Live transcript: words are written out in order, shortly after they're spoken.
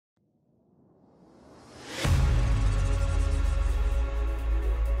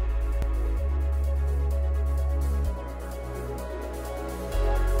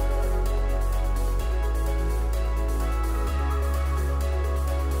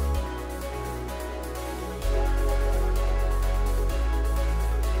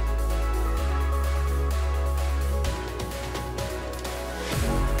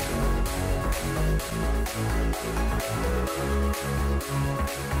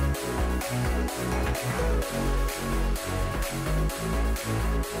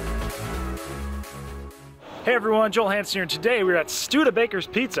Hey everyone, Joel Hansen here, and today we're at Studebaker's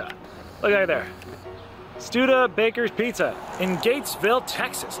Pizza. Look right there. Studebaker's Pizza in Gatesville,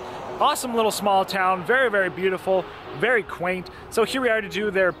 Texas. Awesome little small town, very, very beautiful, very quaint. So here we are to do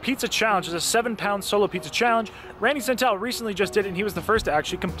their pizza challenge. It's a 7-pound solo pizza challenge. Randy Santel recently just did it, and he was the first to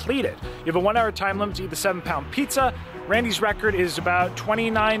actually complete it. You have a 1-hour time limit to eat the 7-pound pizza. Randy's record is about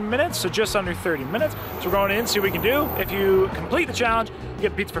 29 minutes, so just under 30 minutes. So we're going in, see what we can do. If you complete the challenge, you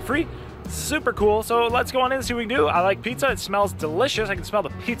get pizza for free. Super cool. So let's go on in and see what we can do. I like pizza. It smells delicious. I can smell the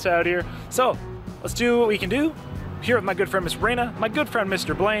pizza out here. So let's do what we can do. Here with my good friend Miss Raina, my good friend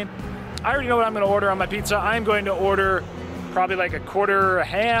Mr. Blaine. I already know what I'm going to order on my pizza. I'm going to order probably like a quarter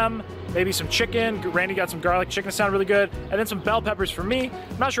ham, maybe some chicken. Randy got some garlic chicken that sounded really good, and then some bell peppers for me.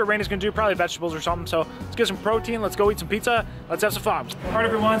 I'm not sure what Randy's going to do, probably vegetables or something. So let's get some protein. Let's go eat some pizza. Let's have some fun. All right,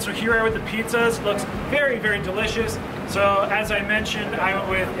 everyone. So here we are with the pizzas. Looks very, very delicious. So as I mentioned, I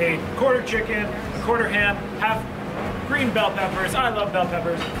went with a quarter chicken, a quarter ham, half green bell peppers. I love bell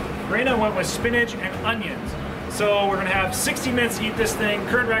peppers. Raina went with spinach and onions. So we're gonna have 60 minutes to eat this thing.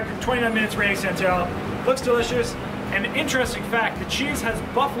 Current record, 29 minutes, Randy Santel. Looks delicious. And an interesting fact, the cheese has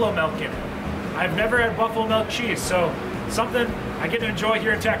buffalo milk in it. I've never had buffalo milk cheese, so something I get to enjoy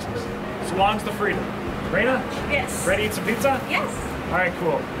here in Texas. So long's the freedom. Raina? Yes. Ready to eat some pizza? Yes. All right,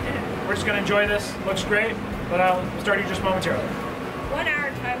 cool. We're just gonna enjoy this. Looks great, but I'll start you just momentarily. 1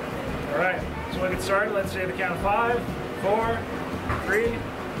 hour time. All right, so we'll get started. Let's say the count of 5, 4, 3,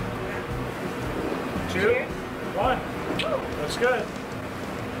 2, 1. Looks good.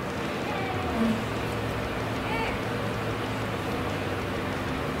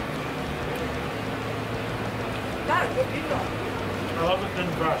 Got a good pizza. I love the thin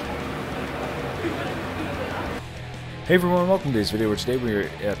crust. Hey everyone, welcome to today's video where today we're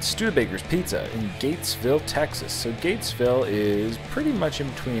at Studebaker's Pizza in Gatesville, Texas. So Gatesville is pretty much in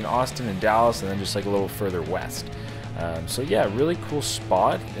between Austin and Dallas, and then just like a little further west. So yeah, really cool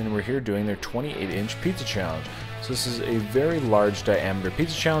spot, and we're here doing their 28-inch pizza challenge. So this is a very large diameter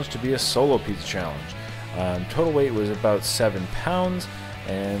pizza challenge to be a solo pizza challenge. Total weight was about 7 pounds,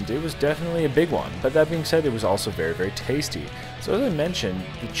 and it was definitely a big one. But that being said, it was also very, very tasty. So as I mentioned,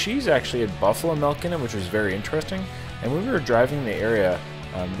 the cheese actually had buffalo milk in it, which was very interesting. And when we were driving the area,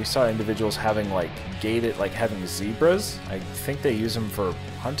 we saw individuals having having zebras. I think they use them for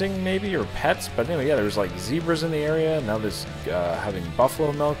hunting maybe, or pets. But anyway, yeah, there was like zebras in the area. Now there's having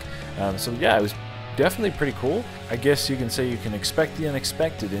buffalo milk. So yeah, it was definitely pretty cool. I guess you can say you can expect the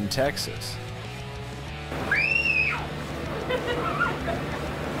unexpected in Texas.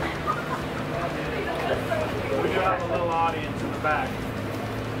 We do have a little audience in the back.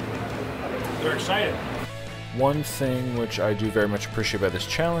 They're excited. One thing which I do very much appreciate about this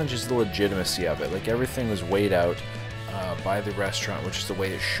challenge is the legitimacy of it. Like, everything was weighed out by the restaurant, which is the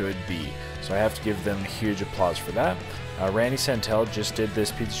way it should be. So I have to give them huge applause for that. Randy Santel just did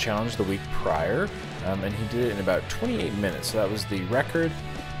this pizza challenge the week prior, and he did it in about 28 minutes. So that was the record.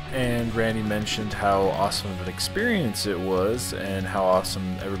 And Randy mentioned how awesome of an experience it was, and how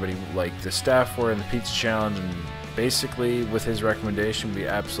awesome everybody, like the staff, were in the pizza challenge. And basically, with his recommendation, we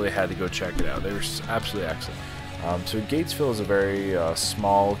absolutely had to go check it out. They were absolutely excellent. So Gatesville is a very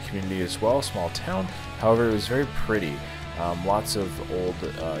small community as well, small town. However, it was very pretty. Lots of old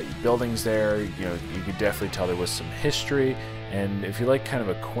buildings there. You know, you could definitely tell there was some history. And if you like kind of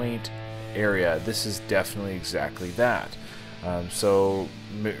a quaint area, this is definitely exactly that. So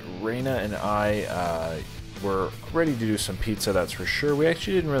Raina and I were ready to do some pizza, that's for sure. We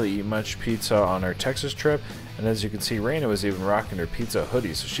actually didn't really eat much pizza on our Texas trip, and as you can see, Raina was even rocking her pizza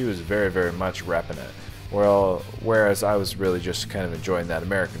hoodie, so she was very, very much repping it. Well, whereas I was really just kind of enjoying that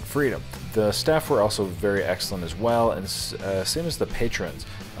American freedom. The staff were also very excellent as well, and same as the patrons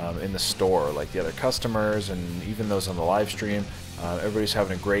in the store, like the other customers and even those on the live stream. Everybody's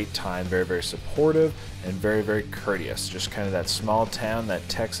having a great time, very, very supportive, and very, very courteous. Just kind of that small town, that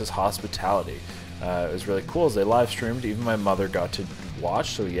Texas hospitality. It was really cool as they live streamed. Even my mother got to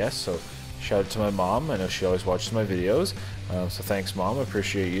watch, so yes, so shout out to my mom. I know she always watches my videos, so thanks, Mom. I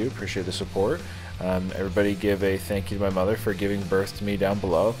appreciate you, appreciate the support. Everybody give a thank you to my mother for giving birth to me down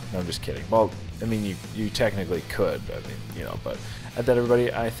below. No, I'm just kidding. Well, I mean, you technically could, I mean, you know, but at that,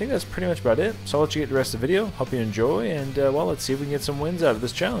 everybody, I think that's pretty much about it. So I'll let you get the rest of the video. Hope you enjoy, and well, let's see if we can get some wins out of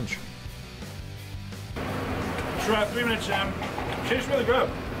this challenge. Sure, 3 minutes, Sam. Tastes really good.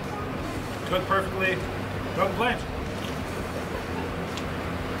 Cooked perfectly. No complaints.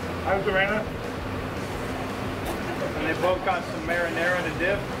 How's the Raina? And they both got some marinara to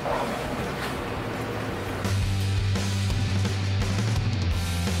dip.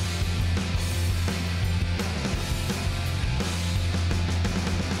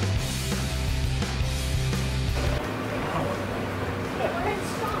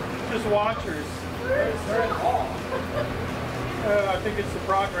 watchers. I think it's the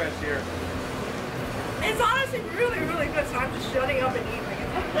progress here. It's honestly really, really good, so I'm just shutting up and eating it.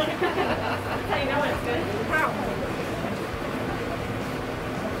 How you know it's good? Wow.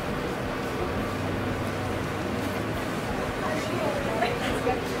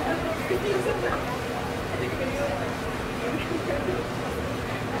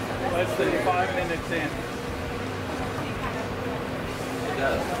 Less than 5 minutes in.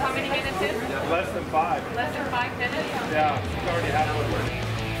 How many minutes in? Less than 5. Less than 5 minutes? Yeah, it's already halfway.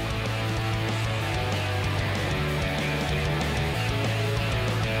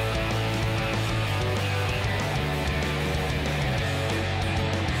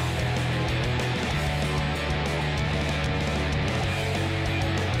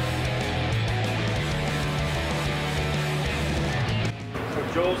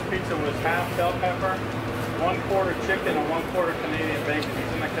 Joel's pizza was half bell pepper, 1/4 chicken, and 1/4 Canadian bacon.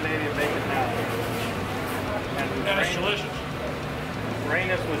 He's in the Canadian bacon now. And That's delicious.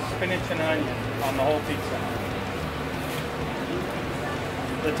 Raina's was spinach and onion on the whole pizza.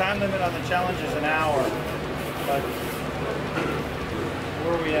 The time limit on the challenge is an hour, but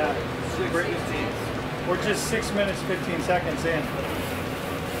where are we at? 6:15. We're just 6 minutes, 15 seconds in.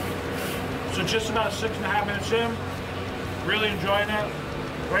 So just about 6.5 minutes in. Really enjoying it.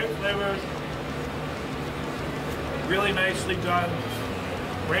 Great flavors. Really nicely done.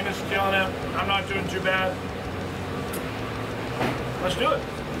 Raina's killing it. I'm not doing too bad. Let's do it.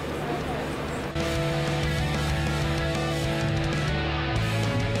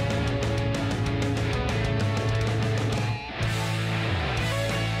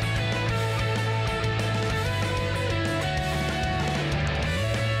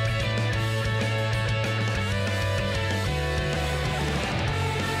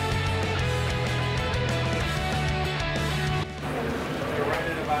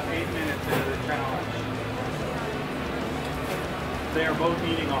 They are both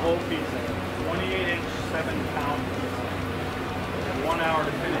eating a whole pizza, 28-inch, 7-pound pizza. They have 1 hour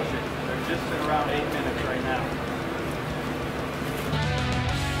to finish it. They're just at around 8 minutes right now.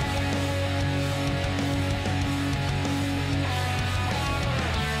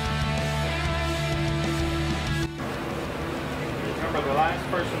 Remember, the last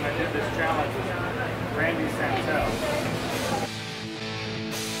person that did this challenge was Randy Santel.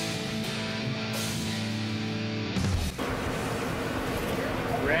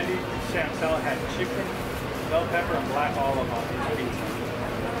 Randy Santel had chicken, bell pepper, and black olive on his pizza.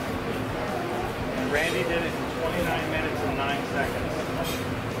 And Randy did it in 29 minutes and 9 seconds.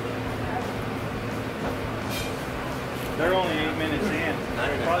 They're only 8 minutes in.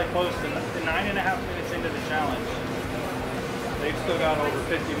 They're probably close to 9.5 minutes into the challenge. They've still got over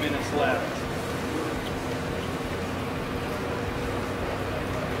 50 minutes left.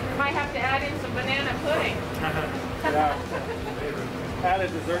 Might have to add in some banana pudding. Yeah. Add a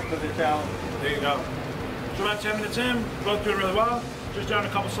dessert to the challenge. There you go. So about 10 minutes in, both doing really well. Just down a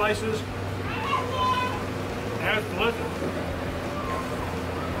couple slices. And it's delicious.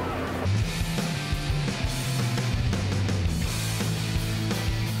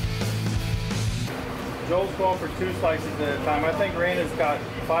 Joel's going for 2 slices at a time. I think Raina's got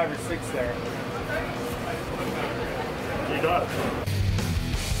 5 or 6 there. You got it.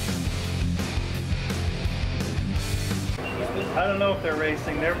 I don't know if they're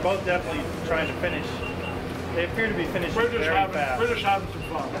racing. They're both definitely trying to finish. They appear to be finishing very fast. We're just having some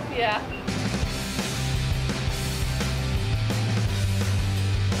fun. Yeah.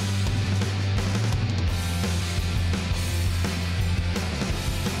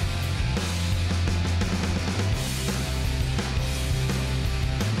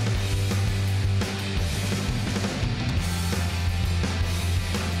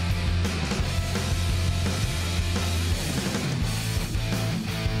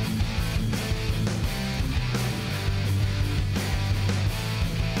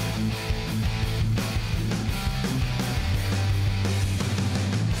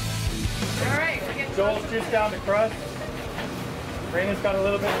 Joel's juiced down to crust. Raina's got a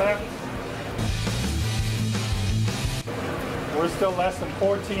little bit left. We're still less than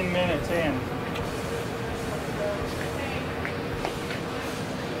 14 minutes in.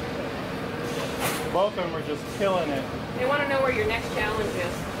 Both of them are just killing it. They want to know where your next challenge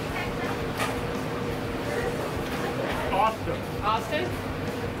is. Austin. Austin?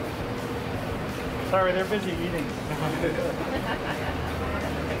 Sorry, they're busy eating.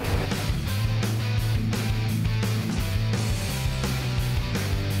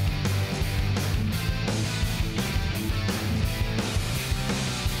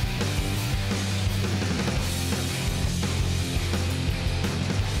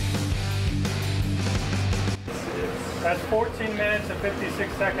 That's 14 minutes and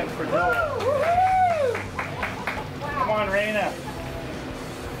 56 seconds for Joel. Come on, Raina.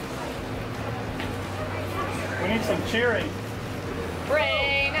 We need some cheering.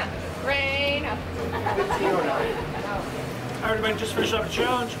 Rain, rain. All right, everybody, just finished up a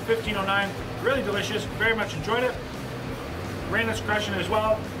challenge, 15:09. Really delicious, very much enjoyed it. Raina's crushing it as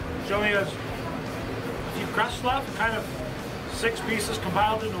well. She only has a few crusts left, kind of 6 pieces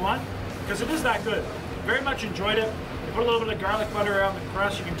compiled into one, because it is that good. Very much enjoyed it. You put a little bit of garlic butter around the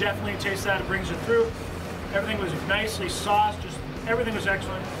crust, you can definitely taste that, it brings it through. Everything was nicely sauced, just everything was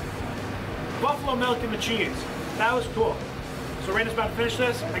excellent. Buffalo milk and the cheese, that was cool. So Raina's about to finish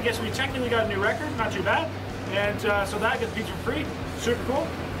this. I guess we technically got a new record, not too bad. And so that gets pizza for free, super cool.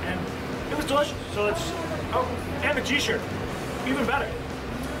 And it was delicious. So let's, oh, and a t-shirt, even better.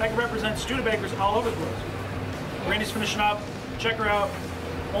 That can represent Studebakers all over the place. Raina's finishing up, check her out.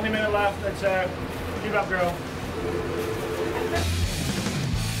 Only a minute left, that's keep it up, girl.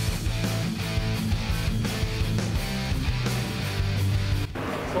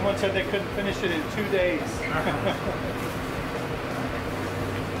 Someone said they couldn't finish it in 2 days.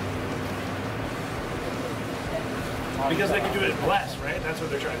 Because they can do it in less, right? That's what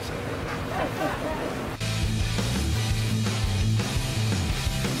they're trying to say.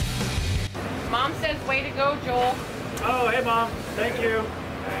 Mom says, way to go, Joel. Oh, hey, Mom. Thank you.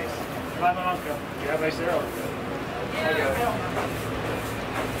 Nice. Bye, Mom. You have a nice arrow.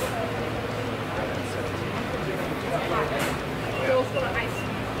 Joel's full of ice.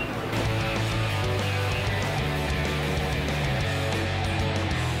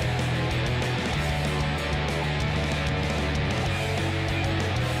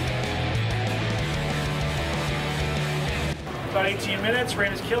 About 18 minutes.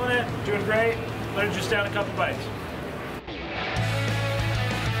 Raina's killing it. Doing great. Let her just down a couple bites.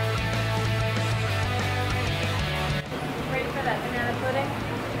 Ready for that banana pudding?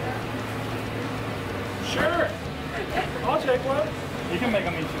 Sure. I'll take one. You can make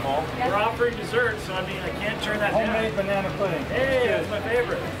them eat them all. We're offering dessert, so I mean, I can't turn that Homemade down. banana pudding. Hey, that's my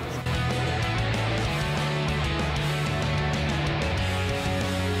favorite.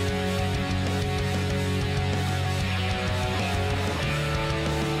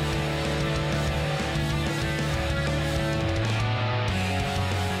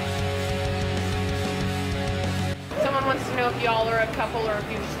 Someone wants to know if y'all are a couple or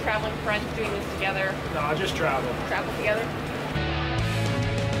if you're just traveling friends doing this together. No, I'll just travel. Travel together.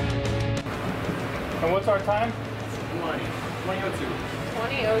 And what's our time? 20:02.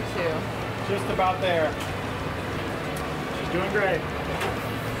 Just about there. She's doing great.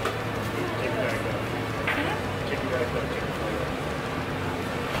 Take it back up. Take it back up.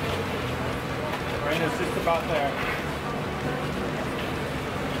 Raina's just about there.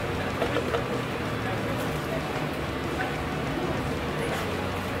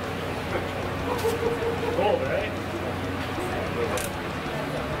 Cold, right?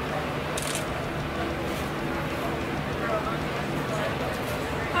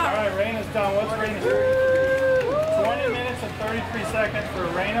 All right, Raina's done. What's Raina's 20 minutes and 33 seconds for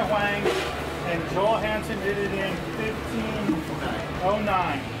Raina Huang, and Joel Hansen did it in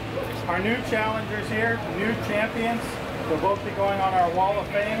 15:09. Our new challengers here, new champions, they'll both be going on our wall of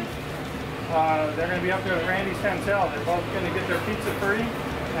fame. They're going to be up there with Randy Santel. They're both going to get their pizza free,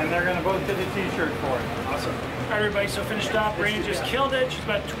 and they're going to both get a t-shirt for it. Awesome. All right, everybody, so finished up. Raina just killed it. She's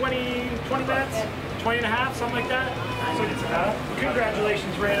about 20 minutes, 20 and a half, something like that. So,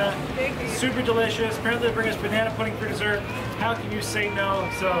 congratulations, Raina. Thank you. Super delicious. Apparently they bring us banana pudding for dessert. How can you say no?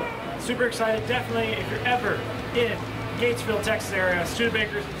 So, super excited. Definitely, if you're ever in Gatesville, Texas area,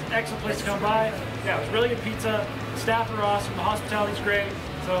 Studebakers is an excellent place to come by. Yeah, it was really good pizza. Staff are awesome. The hospitality's great.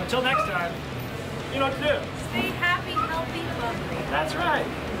 So until next time, you know what to do. Stay happy, healthy, lovely. That's right.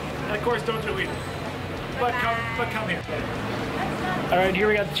 And of course, don't do it. But come here. All right, here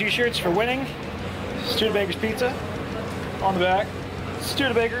we got the t-shirts for winning. Studebakers Pizza on the back.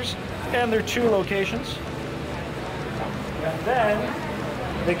 Studebakers and their 2 locations. And then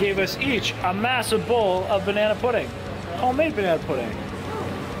they gave us each a massive bowl of banana pudding. Homemade banana pudding.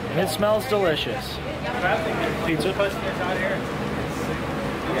 And it smells delicious. Pizza. That's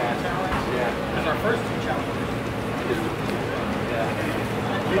our first 2 challenges.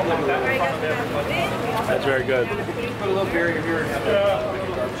 That's very good. Put a little barrier here.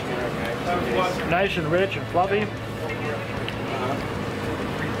 Nice and rich and fluffy.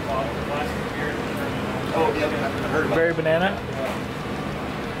 Very banana.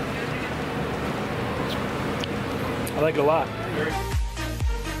 I like it a lot.